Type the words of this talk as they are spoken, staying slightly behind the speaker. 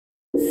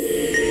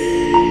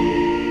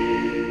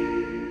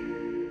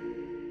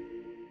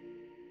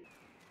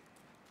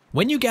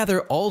When you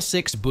gather all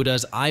 6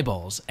 Buddha's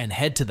eyeballs and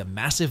head to the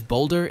massive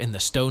boulder in the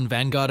Stone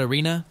Vanguard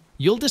arena,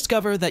 you'll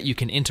discover that you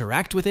can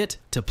interact with it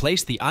to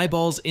place the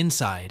eyeballs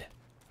inside.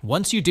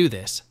 Once you do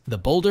this, the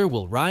boulder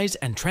will rise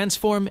and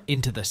transform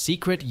into the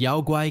secret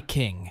Yaoguai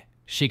King,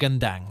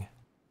 Shigandang.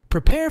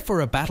 Prepare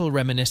for a battle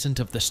reminiscent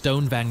of the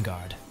Stone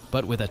Vanguard,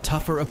 but with a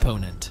tougher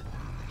opponent.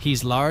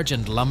 He's large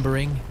and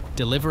lumbering,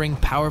 delivering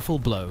powerful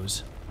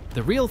blows.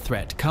 The real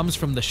threat comes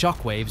from the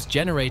shockwaves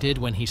generated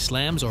when he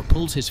slams or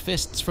pulls his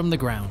fists from the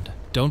ground.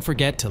 Don't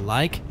forget to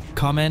like,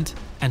 comment,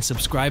 and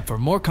subscribe for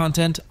more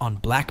content on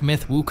Black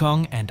Myth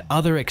WuKong and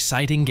other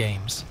exciting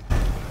games.